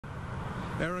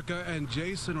Erica and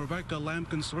Jason, Rebecca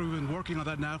Lampkin's story, we've been working on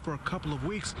that now for a couple of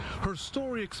weeks. Her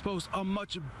story exposed a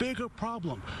much bigger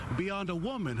problem beyond a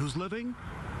woman who's living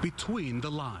between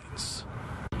the lines.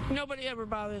 Nobody ever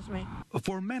bothers me.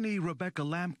 For many, Rebecca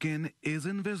Lampkin is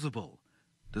invisible.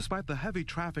 Despite the heavy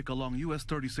traffic along US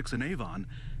 36 in Avon,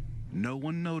 no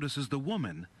one notices the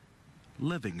woman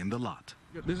living in the lot.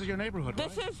 This is your neighborhood, right?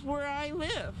 This is where I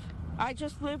live. I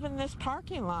just live in this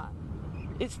parking lot.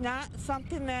 It's not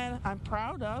something that I'm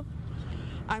proud of.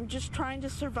 I'm just trying to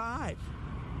survive.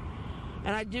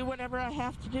 And I do whatever I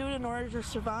have to do in order to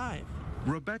survive.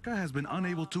 Rebecca has been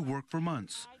unable to work for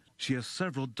months. She has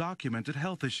several documented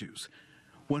health issues.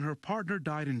 When her partner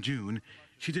died in June,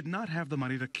 she did not have the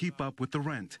money to keep up with the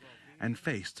rent and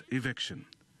faced eviction.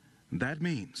 That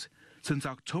means, since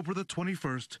October the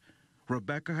 21st,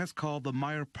 Rebecca has called the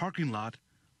Meyer parking lot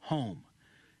home.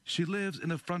 She lives in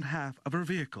the front half of her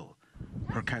vehicle.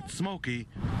 Her cat Smokey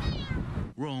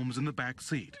roams in the back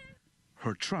seat.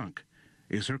 Her trunk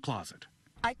is her closet.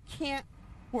 I can't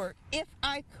work. If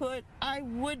I could, I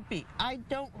would be. I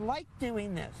don't like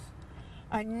doing this.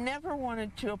 I never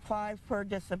wanted to apply for a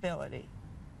disability.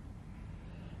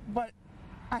 But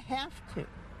I have to,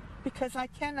 because I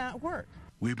cannot work.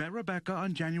 We met Rebecca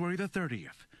on January the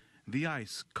 30th. The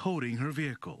ice coating her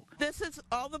vehicle. This is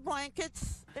all the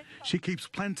blankets. She keeps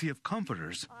plenty of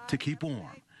comforters to keep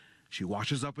warm. She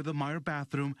washes up in the Meyer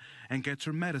bathroom and gets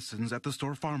her medicines at the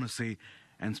store pharmacy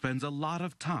and spends a lot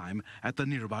of time at the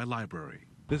nearby library.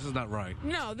 This is not right.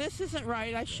 No, this isn't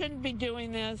right. I shouldn't be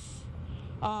doing this.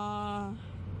 We're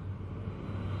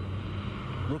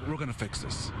going to fix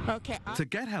this. Okay. To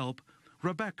get help,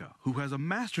 Rebecca, who has a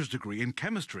master's degree in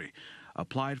chemistry,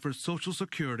 applied for Social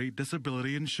Security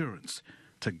disability insurance.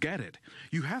 To get it,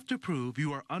 you have to prove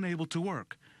you are unable to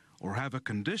work or have a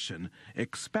condition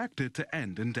expected to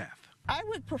end in death. I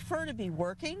would prefer to be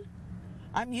working.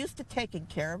 I'm used to taking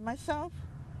care of myself.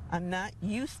 I'm not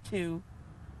used to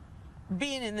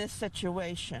being in this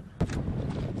situation.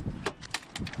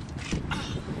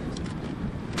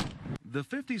 The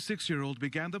 56-year-old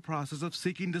began the process of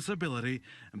seeking disability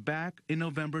back in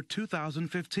November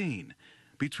 2015.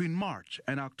 Between March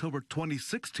and October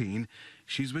 2016,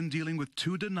 she's been dealing with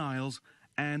 2 denials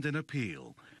and an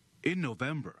appeal. In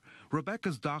November,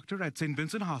 Rebecca's doctor at St.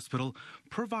 Vincent Hospital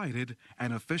provided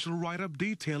an official write-up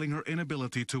detailing her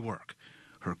inability to work.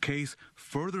 Her case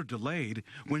further delayed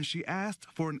when she asked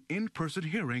for an in-person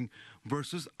hearing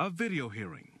versus a video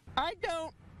hearing. I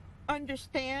don't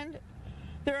understand.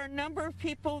 There are a number of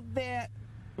people that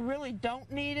really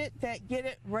don't need it, that get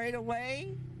it right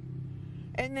away.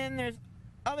 And then there's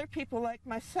other people like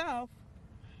myself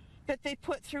that they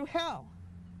put through hell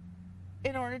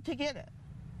in order to get it.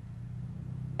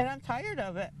 And I'm tired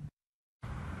of it.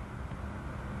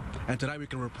 And tonight we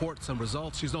can report some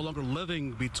results. She's no longer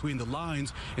living between the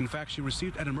lines. In fact, she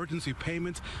received an emergency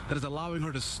payment that is allowing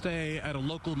her to stay at a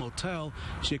local motel.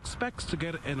 She expects to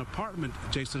get an apartment,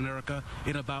 Jason and Erica,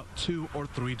 in about 2 or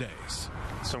 3 days.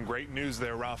 Some great news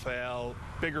there, Rafael.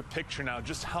 Bigger picture now,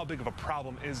 just how big of a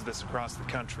problem is this across the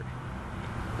country?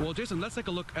 Well, Jason, let's take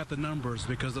a look at the numbers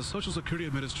because the Social Security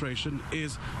Administration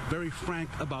is very frank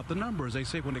about the numbers. They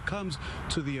say when it comes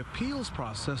to the appeals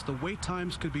process, the wait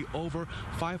times could be over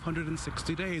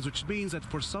 560 days, which means that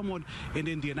for someone in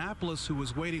Indianapolis who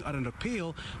was waiting on an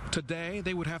appeal, today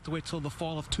they would have to wait till the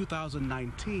fall of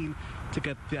 2019 to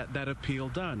get that appeal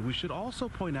done. We should also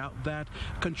point out that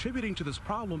contributing to this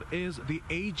problem is the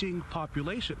aging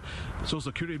population. The Social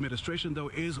Security Administration, though,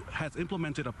 has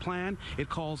implemented a plan it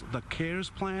calls the CARES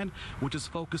Plan, which is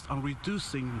focused on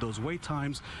reducing those wait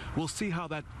times. We'll see how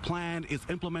that plan is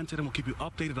implemented, and we'll keep you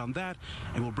updated on that,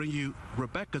 and we'll bring you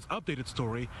Rebecca's updated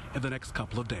story in the next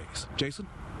couple of days. Jason?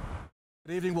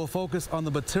 Good evening. We'll focus on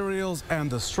the materials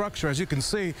and the structure. As you can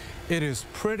see, it is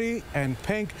pretty and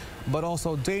pink, but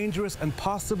also dangerous and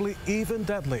possibly even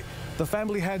deadly. The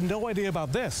family had no idea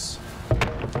about this.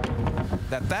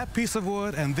 That piece of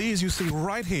wood and these you see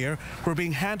right here were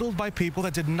being handled by people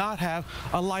that did not have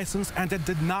a license and that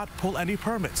did not pull any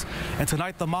permits. And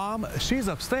tonight the mom, she's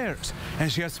upstairs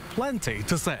and she has plenty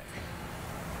to say.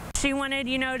 She wanted,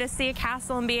 to see a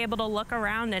castle and be able to look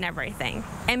around and everything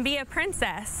and be a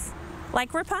princess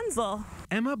like Rapunzel.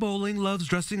 Emma Bowling loves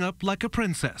dressing up like a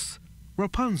princess.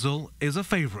 Rapunzel is a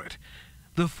favorite.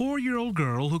 The 4-year-old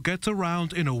girl who gets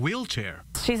around in a wheelchair.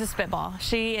 She's a spitball.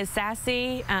 She is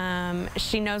sassy.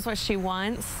 She knows what she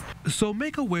wants. So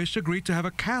Make-A-Wish agreed to have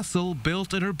a castle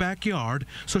built in her backyard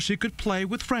so she could play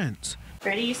with friends.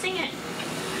 Ready? You sing it.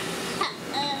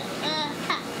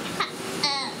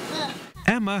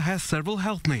 Emma has several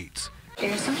health needs.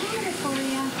 There's some water for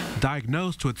you.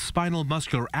 diagnosed with spinal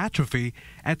muscular atrophy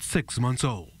at 6 months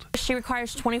old. She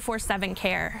requires 24/7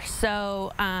 care,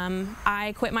 so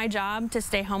I quit my job to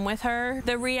stay home with her.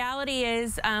 The reality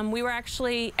is we were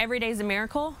actually, every day's a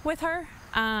miracle with her.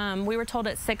 We were told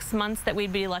at 6 months that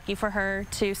we'd be lucky for her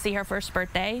to see her first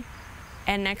birthday,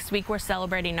 and next week we're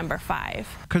celebrating number 5.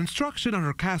 Construction on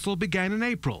her castle began in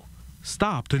April,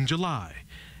 stopped in July,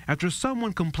 after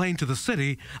someone complained to the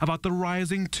city about the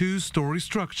rising 2-story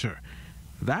structure.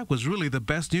 That was really the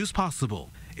best news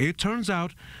possible. It turns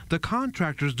out the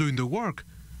contractors doing the work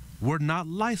were not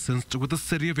licensed with the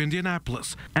city of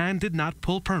Indianapolis and did not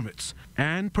pull permits.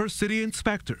 And per city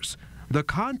inspectors, the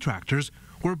contractors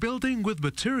were building with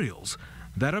materials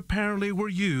that apparently were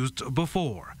used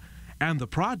before, and the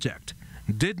project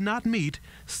did not meet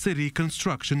city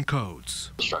construction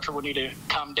codes. The structure would need to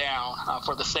come down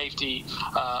for the safety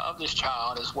of this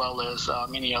child as well as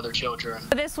many other children.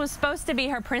 This was supposed to be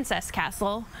her princess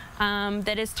castle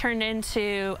that has turned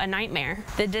into a nightmare.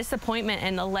 The disappointment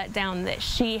and the letdown that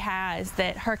she has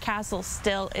that her castle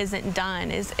still isn't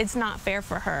done it's not fair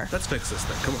for her. Let's fix this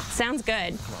thing. Come on. Sounds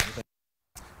good.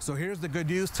 So here's the good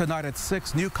news. Tonight at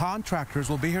 6, new contractors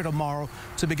will be here tomorrow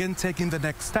to begin taking the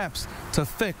next steps to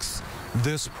fix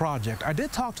this project. I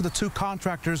did talk to the 2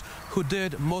 contractors who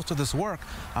did most of this work.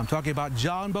 I'm talking about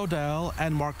John Bodell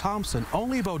and Mark Thompson.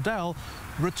 Only Bodell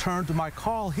returned my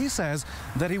call. He says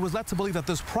that he was led to believe that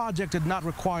this project did not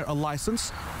require a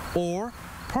license or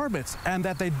permits, and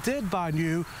that they did buy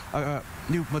new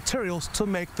materials to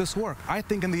make this work. I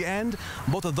think in the end,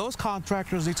 both of those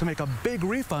contractors need to make a big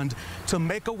refund to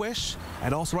Make-A-Wish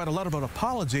and also write a letter of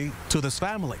apology to this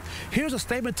family. Here's a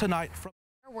statement tonight from...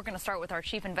 We're going to start with our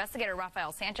chief investigator,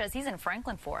 Rafael Sanchez. He's in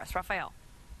Franklin for us. Rafael.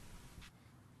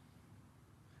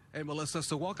 Hey, Melissa,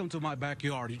 so welcome to my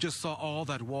backyard. You just saw all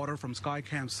that water from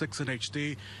Skycam 6 in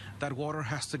HD. That water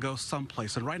has to go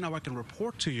someplace. And right now I can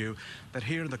report to you that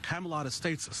here in the Camelot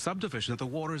Estates subdivision, that the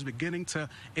water is beginning to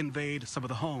invade some of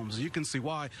the homes. You can see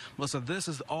why. Melissa, this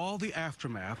is all the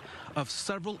aftermath of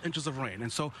several inches of rain.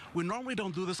 And so we normally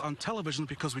don't do this on television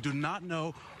because we do not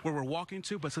know where we're walking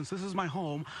to. But since this is my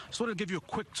home, I just want to give you a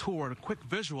quick tour, a quick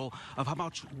visual of how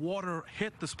much water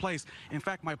hit this place. In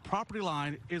fact, my property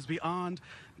line is beyond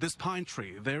this pine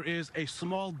tree. There is a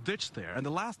small ditch there. And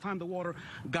the last time the water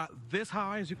got this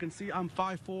high, as you can see, I'm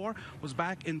 5'4", was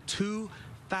back in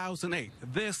 2008.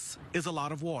 This is a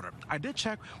lot of water. I did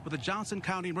check with the Johnson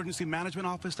County Emergency Management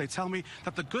Office. They tell me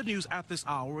that the good news at this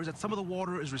hour is that some of the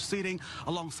water is receding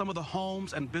along some of the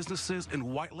homes and businesses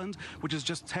in Whiteland, which is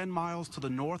just 10 miles to the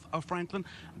north of Franklin.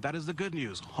 That is the good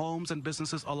news. Homes and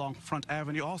businesses along Front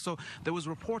Avenue. Also, there was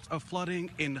reports of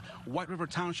flooding in White River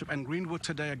Township and Greenwood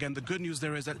today. Again, the good news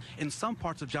there is that in some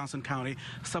parts of Johnson County,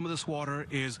 some of this water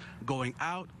is going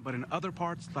out, but in other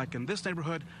parts, like in this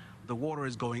neighborhood, the water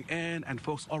is going in, and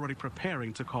folks already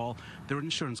preparing to call their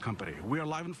insurance company. We are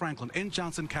live in Franklin, in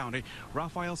Johnson County.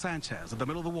 Rafael Sanchez, in the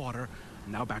middle of the water.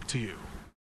 Now back to you.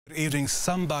 Good evening.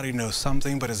 Somebody knows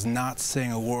something but is not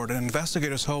saying a word, and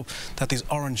investigators hope that these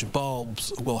orange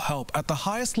bulbs will help. At the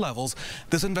highest levels,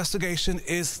 this investigation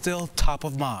is still top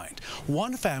of mind.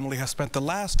 One family has spent the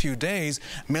last few days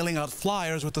mailing out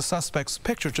flyers with the suspect's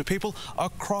picture to people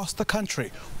across the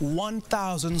country,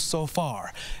 1,000 so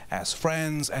far, as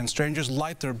friends and strangers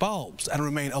light their bulbs and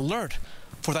remain alert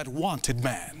for that wanted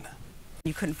man.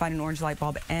 You couldn't find an orange light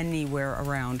bulb anywhere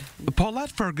around.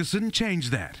 Paulette Ferguson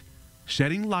changed that,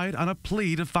 shedding light on a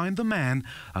plea to find the man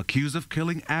accused of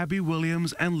killing Abby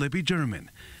Williams and Libby German.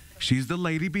 She's the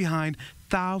lady behind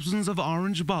thousands of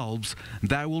orange bulbs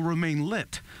that will remain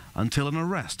lit until an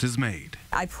arrest is made.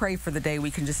 I pray for the day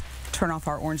we can just turn off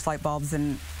our orange light bulbs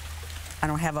and I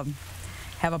don't have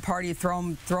a party,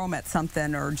 throw them at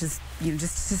something, or just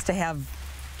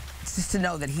to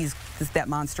know that that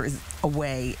monster is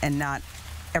away and not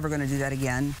ever going to do that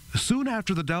again. Soon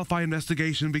after the Delphi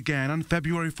investigation began on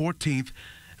February 14th,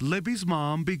 Libby's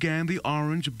mom began the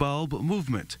orange bulb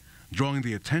movement, drawing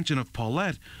the attention of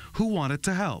Paulette, who wanted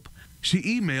to help. She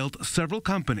emailed several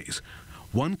companies.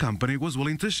 One company was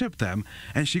willing to ship them,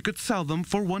 and she could sell them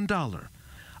for $1.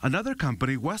 Another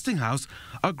company, Westinghouse,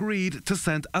 agreed to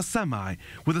send a semi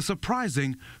with a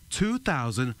surprising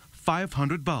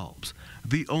 2,500 bulbs.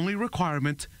 The only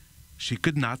requirement, she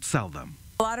could not sell them.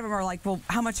 A lot of them are like, well,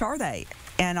 how much are they?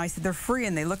 And I said, they're free,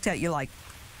 and they looked at you like,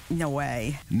 no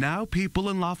way. Now people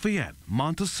in Lafayette,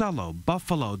 Monticello,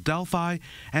 Buffalo, Delphi,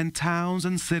 and towns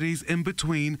and cities in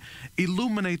between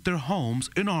illuminate their homes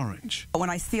in orange.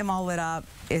 When I see them all lit up,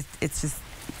 it's just,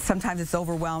 sometimes it's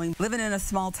overwhelming. Living in a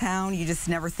small town, you just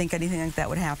never think anything like that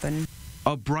would happen.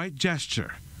 A bright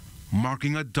gesture,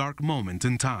 marking a dark moment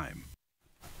in time.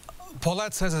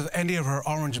 Paulette says if any of her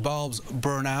orange bulbs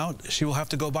burn out, she will have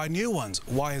to go buy new ones.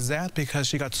 Why is that? Because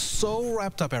she got so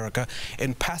wrapped up, Erica,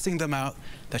 in passing them out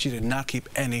that she did not keep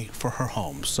any for her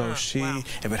home. So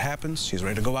if it happens, she's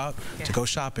ready to go out, to go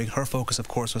shopping. Her focus, of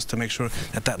course, was to make sure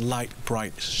that that light,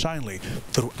 bright, shiny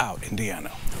throughout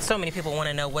Indiana. So many people want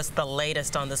to know what's the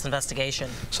latest on this investigation.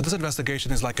 So this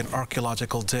investigation is like an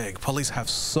archaeological dig. Police have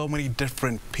so many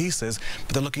different pieces,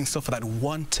 but they're looking still for that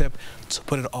one tip to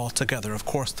put it all together. Of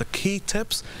course, the key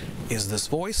tips is this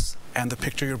voice and the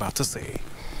picture you're about to see.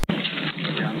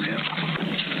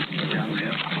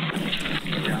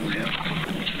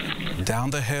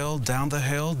 Down the hill, down the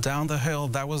hill, down the hill.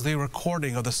 That was the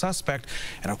recording of the suspect.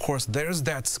 And of course, there's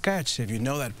that sketch. If you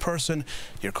know that person,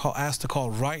 you're asked to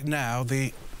call right now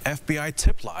the FBI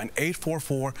tip line,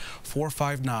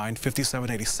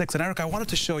 844-459-5786. And Eric, I wanted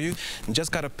to show you,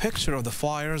 just got a picture of the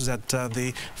flyers that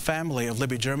the family of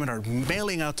Libby German are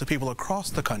mailing out to people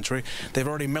across the country. They've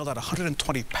already mailed out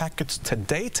 120 packets to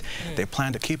date. They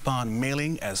plan to keep on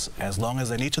mailing as long as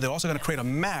they need to. They're also going to create a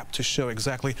map to show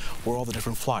exactly where all the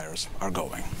different flyers are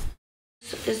going.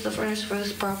 This is the furnace for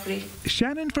this property.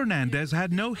 Shannon Fernandez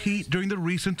had no heat during the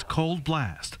recent cold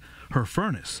blast. Her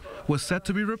furnace was set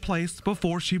to be replaced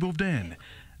before she moved in,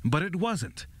 but it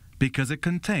wasn't because it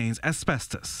contains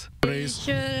asbestos. They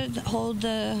should hold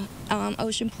the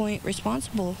Ocean Point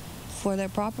responsible for their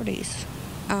properties.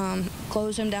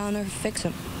 Close them down or fix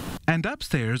them. And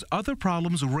upstairs, other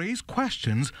problems raise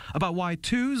questions about why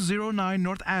 209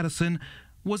 North Addison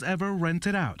was ever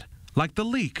rented out, like the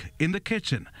leak in the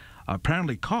kitchen,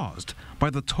 apparently caused by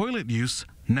the toilet use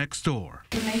next door.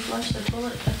 When they flush the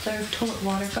toilet, that's their toilet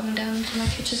water coming down into my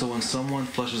kitchen. So when someone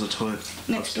flushes the toilet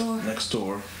next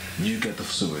door, you get the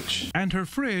sewage. And her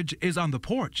fridge is on the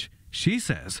porch. She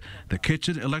says the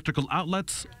kitchen electrical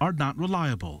outlets are not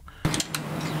reliable.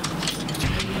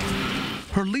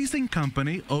 Her leasing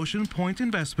company, Ocean Point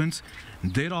Investments,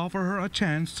 did offer her a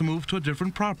chance to move to a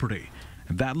different property.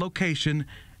 That location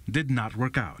did not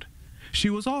work out. She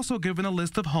was also given a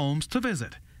list of homes to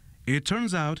visit. It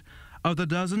turns out, of the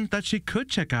dozen that she could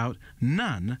check out,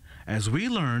 none, as we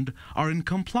learned, are in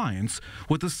compliance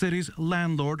with the city's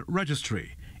landlord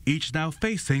registry, each now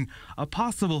facing a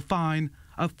possible fine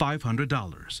of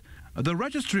 $500. The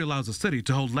registry allows the city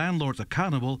to hold landlords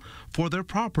accountable for their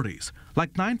properties,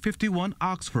 like 951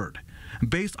 Oxford.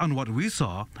 Based on what we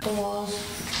saw, the walls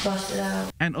busted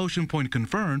out. And Ocean Point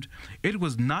confirmed it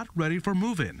was not ready for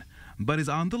move-in, but is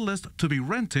on the list to be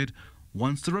rented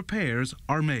once the repairs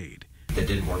are made. That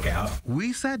didn't work out.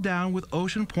 We sat down with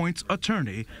Ocean Point's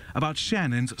attorney about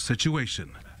Shannon's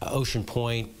situation. Ocean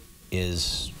Point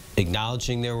is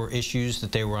acknowledging there were issues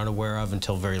that they were unaware of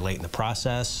until very late in the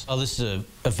process. Well, this is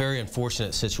a very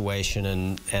unfortunate situation,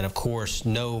 and of course,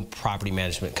 no property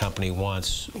management company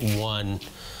wants one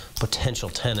potential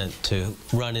tenant to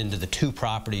run into the two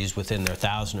properties within their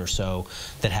 1,000 or so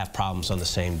that have problems on the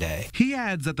same day. He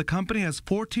adds that the company has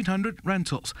 1,400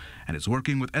 rentals and is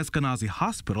working with Eskenazi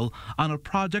Hospital on a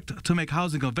project to make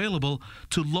housing available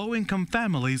to low-income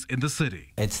families in the city.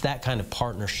 It's that kind of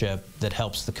partnership that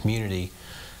helps the community,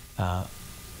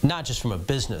 not just from a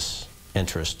business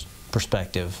interest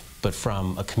perspective, but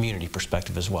from a community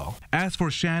perspective as well. As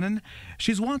for Shannon,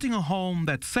 she's wanting a home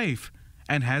that's safe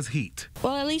and has heat.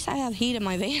 Well, at least I have heat in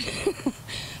my van.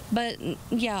 But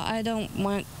yeah, I don't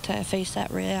want to face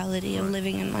that reality of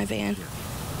living in my van.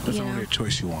 That's not really a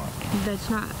choice you want. That's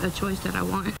not a choice that I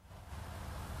want.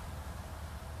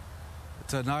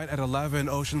 Tonight at 11,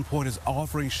 Ocean Point is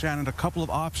offering Shannon a couple of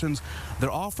options.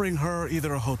 They're offering her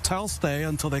either a hotel stay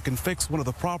until they can fix one of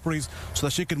the properties so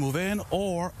that she can move in,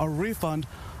 or a refund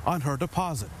on her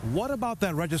deposit. What about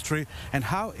that registry, and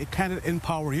how can it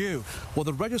empower you? Well,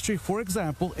 the registry, for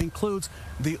example, includes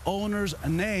the owner's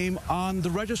name on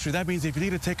the registry. That means if you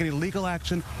need to take any legal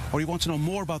action or you want to know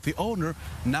more about the owner,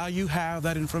 now you have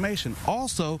that information.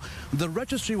 Also, the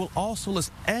registry will also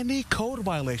list any code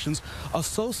violations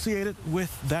associated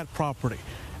with that property.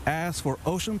 As for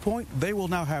Ocean Point, they will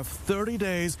now have 30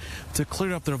 days to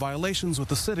clear up their violations with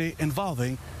the city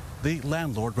involving the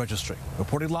landlord registry.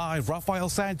 Reporting live, Rafael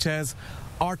Sanchez,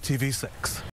 RTV6.